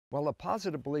While a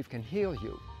positive belief can heal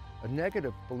you, a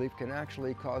negative belief can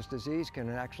actually cause disease, can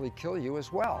actually kill you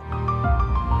as well.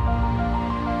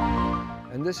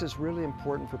 And this is really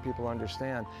important for people to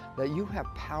understand, that you have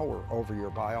power over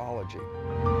your biology.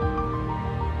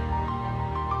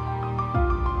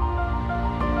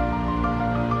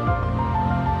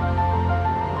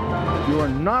 You are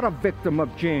not a victim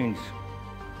of genes.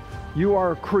 You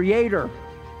are a creator.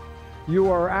 You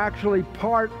are actually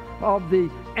part of the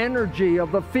energy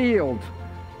of the field.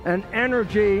 And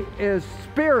energy is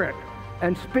spirit,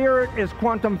 and spirit is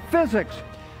quantum physics.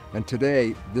 And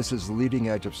today, this is the leading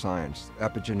edge of science,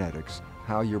 epigenetics,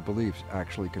 how your beliefs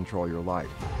actually control your life.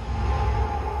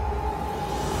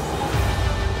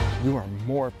 You are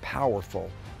more powerful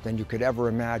than you could ever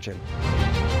imagine.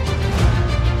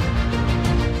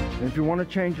 And if you want to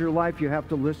change your life, you have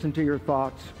to listen to your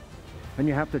thoughts, and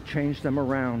you have to change them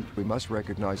around. We must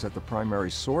recognize that the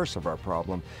primary source of our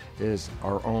problem is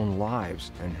our own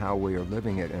lives and how we are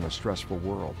living it in a stressful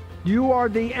world. You are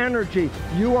the energy,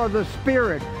 you are the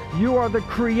spirit, you are the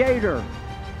creator.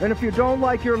 And if you don't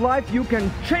like your life, you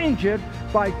can change it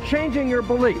by changing your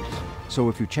beliefs. So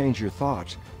if you change your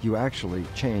thoughts, you actually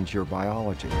change your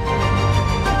biology.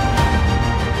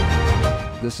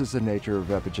 This is the nature of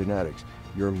epigenetics.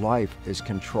 Your life is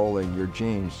controlling your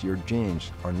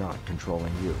genes are not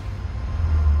controlling you.